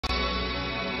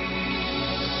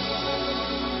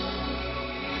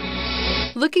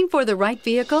Looking for the right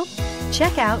vehicle?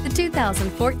 Check out the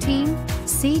 2014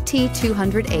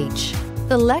 CT200H.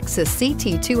 The Lexus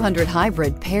CT200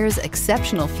 Hybrid pairs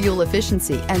exceptional fuel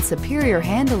efficiency and superior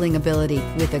handling ability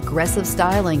with aggressive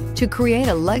styling to create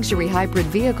a luxury hybrid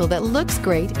vehicle that looks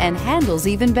great and handles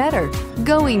even better.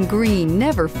 Going green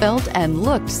never felt and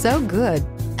looked so good,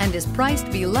 and is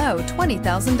priced below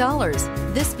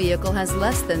 $20,000. This vehicle has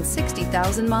less than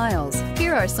 60,000 miles.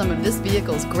 Here are some of this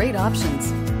vehicle's great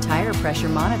options: tire pressure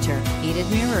monitor, heated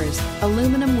mirrors,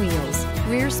 aluminum wheels,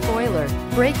 rear spoiler,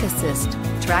 brake assist,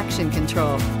 traction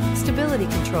control, stability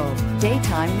control,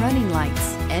 daytime running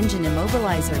lights, engine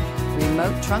immobilizer,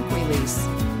 remote trunk release.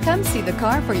 Come see the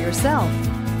car for yourself.